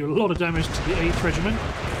do a lot of damage to the 8th Regiment.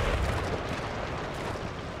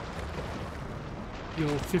 You're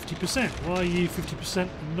 50%. Why are you 50%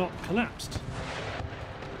 and not collapsed?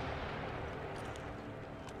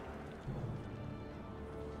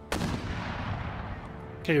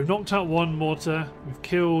 Okay, we've knocked out one mortar. We've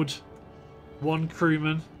killed one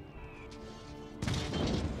crewman.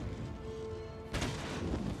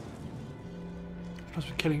 Plus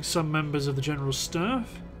we're killing some members of the General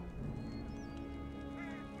Staff.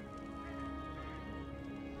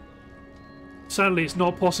 Sadly, it's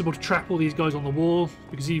not possible to trap all these guys on the wall,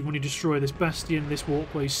 because even when you destroy this bastion, this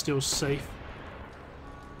walkway is still safe.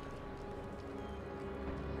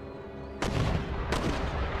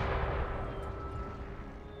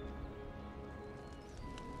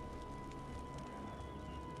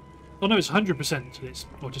 Oh no, it's 100%. It's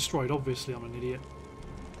not destroyed, obviously. I'm an idiot.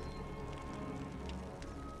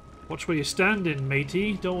 Watch where you're standing,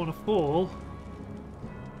 matey. Don't want to fall.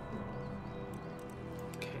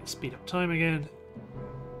 Okay, speed up time again.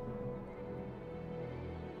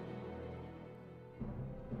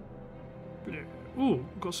 Ooh,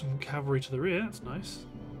 got some cavalry to the rear. That's nice.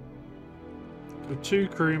 with 2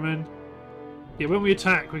 crewmen. Yeah, when we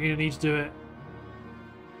attack, we're going to need to do it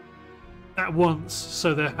at once,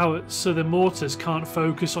 so the mortars can't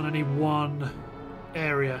focus on any one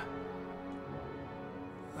area.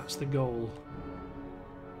 That's the goal.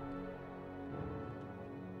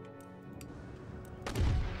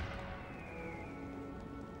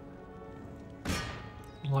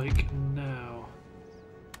 Like now.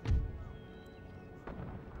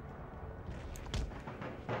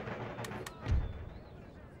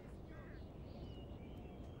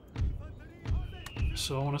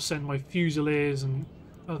 So I want to send my Fusiliers and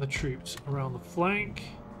other troops around the flank.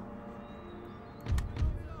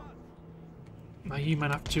 Now you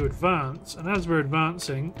men have to advance, and as we're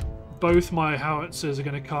advancing, both my howitzers are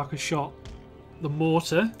going to carcass shot the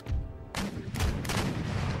mortar,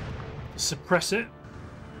 suppress it.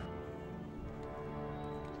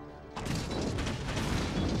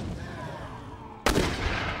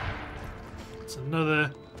 It's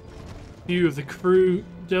another few of the crew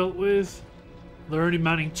dealt with. They're only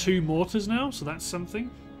manning 2 mortars now, so that's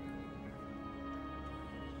something.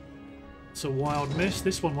 It's a wild miss.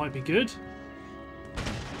 This one might be good.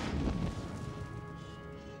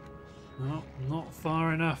 No, not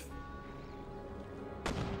far enough.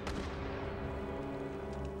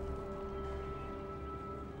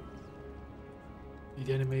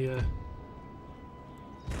 The enemy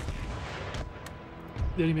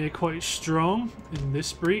are quite strong in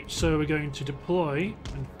this breach, so we're going to deploy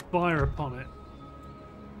and fire upon it.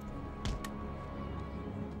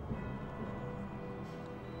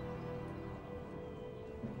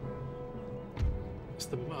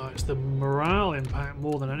 It's the morale impact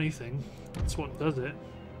more than anything. That's what does it.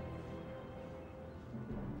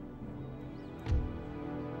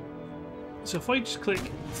 So if I just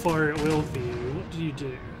click fire at will view, what do you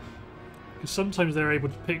do? Because sometimes they're able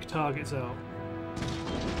to pick targets out.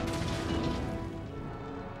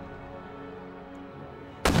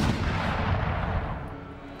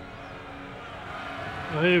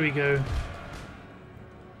 Oh, here we go.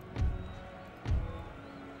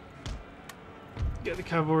 Get the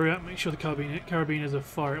cavalry up, make sure the carabiners are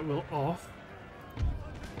fire at will off.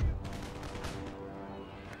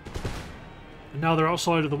 And now they're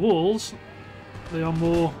outside of the walls, they are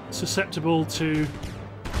more susceptible to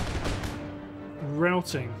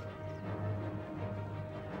routing.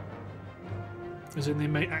 As in, they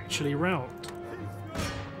may actually rout.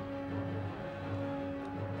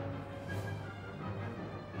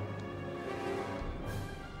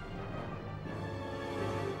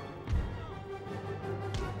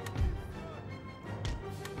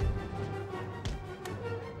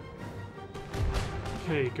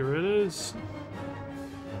 Okay, guerrillas.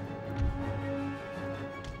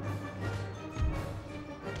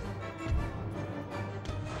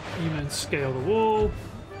 You men scale the wall.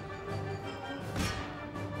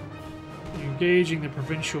 Engaging the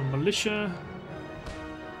provincial militia.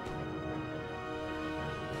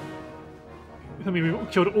 I mean, we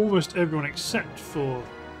killed almost everyone except for...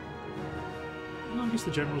 Well, I guess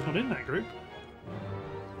the general's not in that group.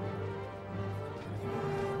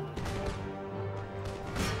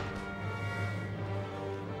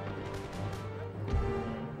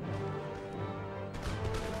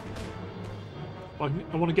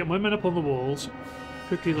 I want to get my men up on the walls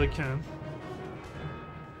quickly as I can.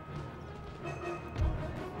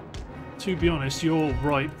 To be honest, you're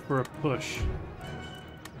ripe for a push.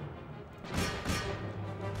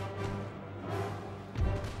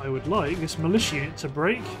 I would like this militia unit to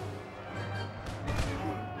break.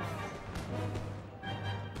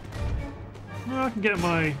 Well, I can get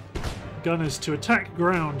my gunners to attack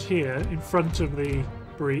ground here in front of the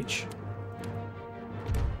breach.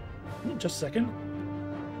 Just a second.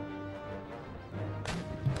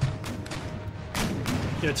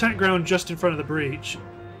 Yeah, attack ground just in front of the breach.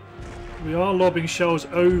 We are lobbing shells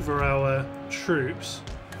over our troops.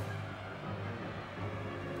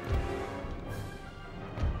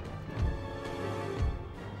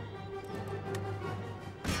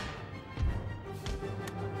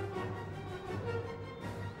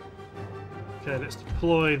 Okay, let's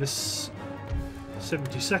deploy this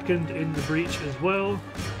 72nd in the breach as well.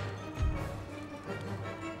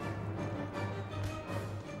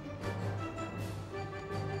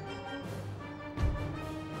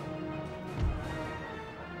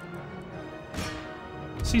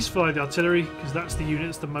 Ceasefire the artillery, because that's the unit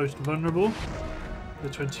that's the most vulnerable. The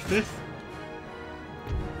 25th.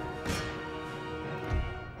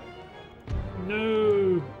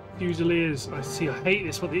 No! Fusiliers. I see, I hate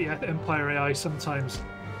this what the Empire AI sometimes.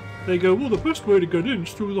 They go, well, the best way to get in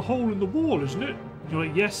is through the hole in the wall, isn't it? And you're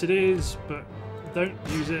like, yes it is, but don't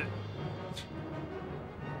use it.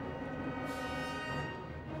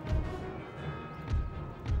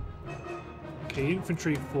 Okay,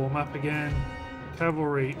 infantry form up again.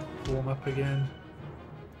 Cavalry form up again.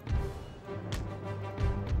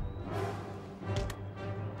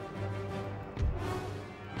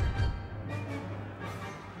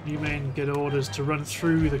 You men get orders to run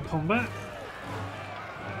through the combat.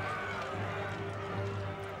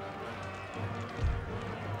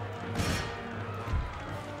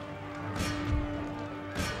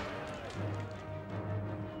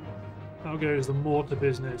 How goes the mortar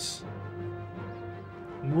business?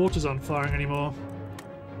 Mortars aren't firing anymore.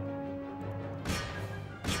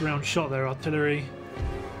 Just round shot their artillery.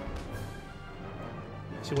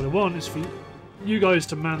 So what I want is for you guys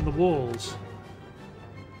to man the walls.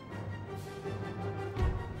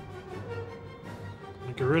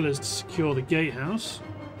 The guerrillas to secure the gatehouse.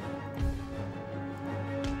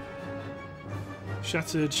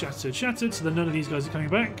 Shattered, shattered, shattered, so that none of these guys are coming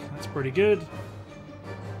back. That's pretty good.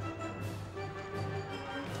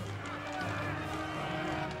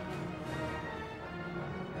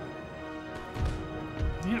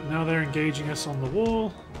 Yep, now they're engaging us on the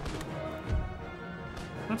wall.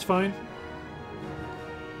 That's fine.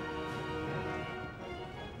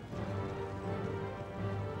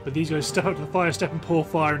 But these guys step up to the fire step and pour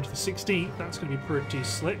fire into the 16th. That's going to be pretty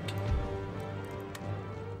slick.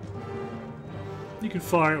 You can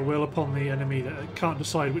fire at will upon the enemy that can't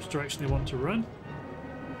decide which direction they want to run.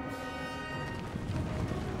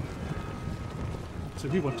 So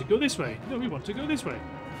we want to go this way. No, we want to go this way.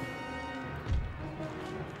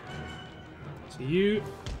 So you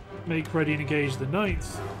make ready and engage the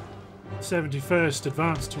 9th. 71st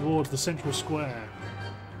advance towards the central square.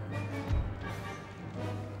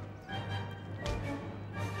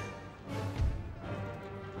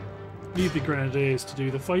 Leave the grenadiers to do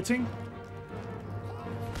the fighting.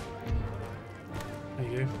 There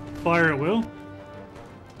you go. Fire at will.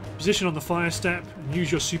 Position on the fire step and use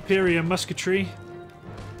your superior musketry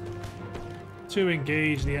to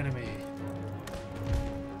engage the enemy.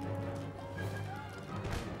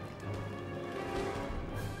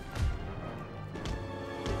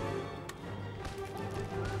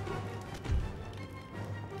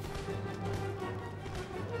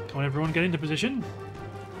 Come on everyone, get into position.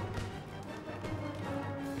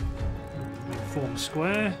 Form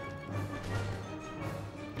square.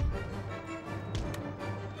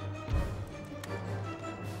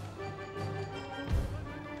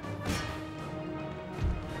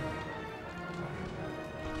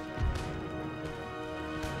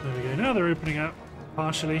 There we go, now they're opening up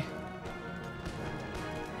partially.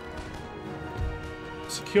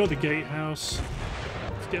 Secure the gatehouse.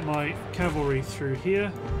 Let's get my cavalry through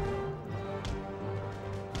here.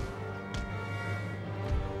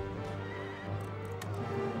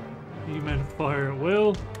 You men fire at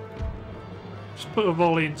will. Just put a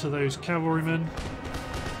volley into those cavalrymen.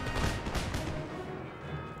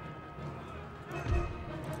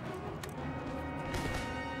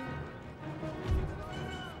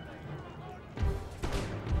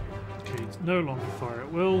 Okay, it's no longer fire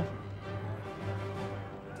at will.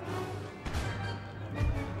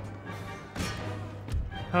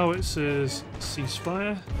 Howitzers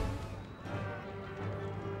ceasefire.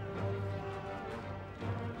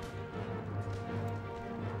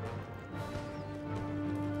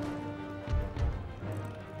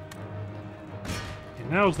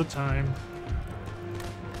 Now's the time.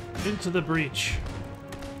 Into the breach.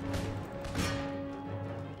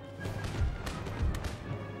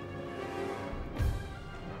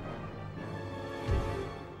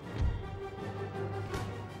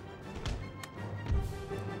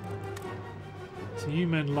 So you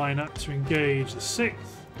men line up to engage the 6th.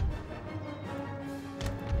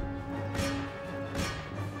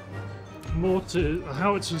 Mortar,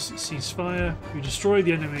 howitzers ceasefire. You destroy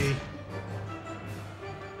the enemy.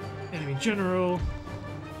 Enemy general.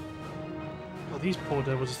 Oh, these poor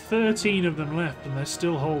devils. 13 of them left and they're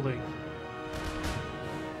still holding.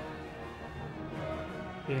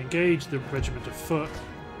 They engage the regiment of foot.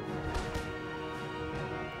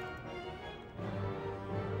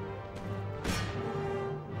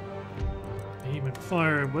 Even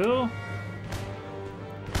fire at will.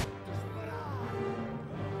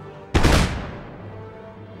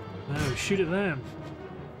 No, shoot at them.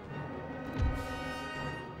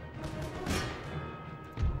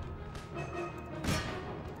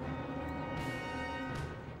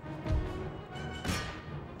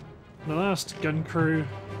 The last gun crew.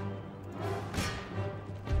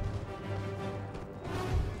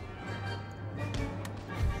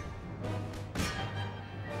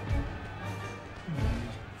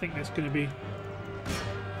 I think there's going to be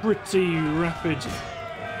pretty rapid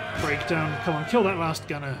breakdown. Come on, kill that last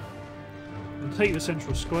gunner. And take the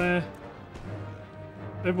central square.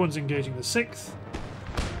 Everyone's engaging the 6th.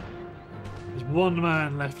 There's one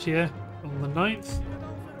man left here on the 9th.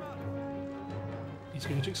 He's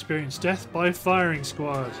going to experience death by firing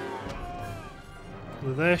squad.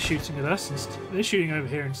 Well, they're shooting at us, and they're shooting over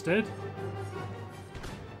here instead.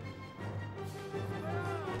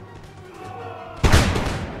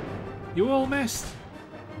 You all missed!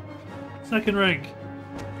 Second rank.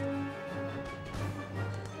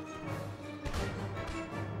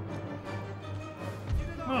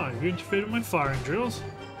 Oh, you interfered with my firing drills.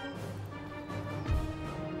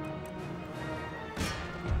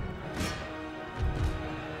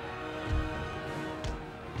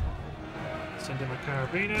 Send in my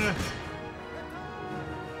carabiner.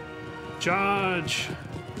 Charge!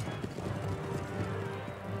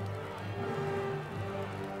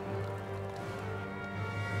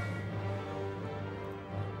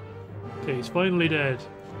 Okay, he's finally dead.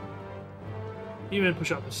 You men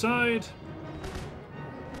push up the side.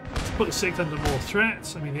 Let's put the 6th under more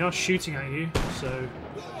threats. I mean, they are shooting at you, so...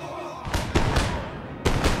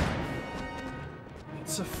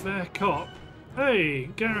 It's a fair cop. Hey,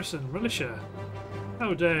 garrison, militia.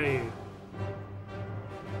 How dare you?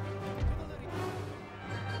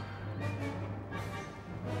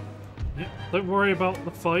 Yep, don't worry about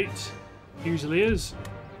the fight. Usually is.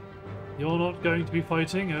 You're not going to be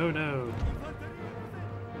fighting? Oh no.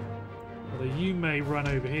 Although you may run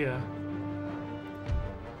over here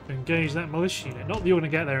to engage that militia unit. Not that you're going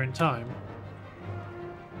to get there in time.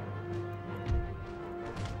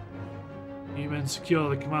 You men secure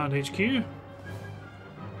the command HQ.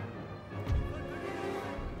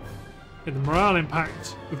 The morale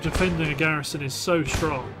impact of defending a garrison is so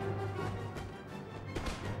strong.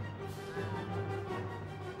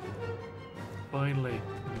 Finally,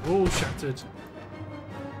 they've all shattered.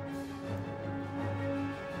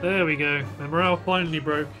 There we go. Their morale finally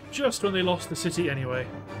broke, just when they lost the city anyway.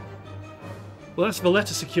 Well, that's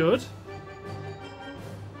Valletta secured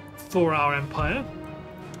for our empire.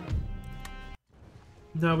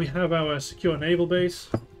 Now we have our secure naval base.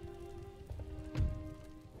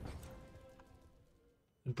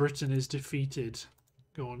 And Britain is defeated.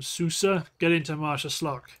 Go on, Susa, get into Marcia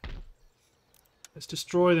Slock. Let's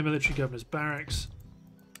destroy the military governor's barracks.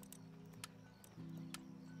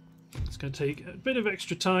 It's going to take a bit of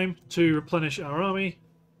extra time to replenish our army.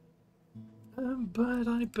 But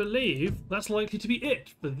I believe that's likely to be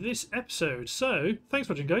it for this episode. So, thanks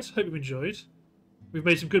for watching, guys. Hope you've enjoyed. We've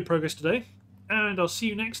made some good progress today. And I'll see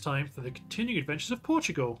you next time for the continuing adventures of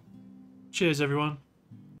Portugal. Cheers, everyone.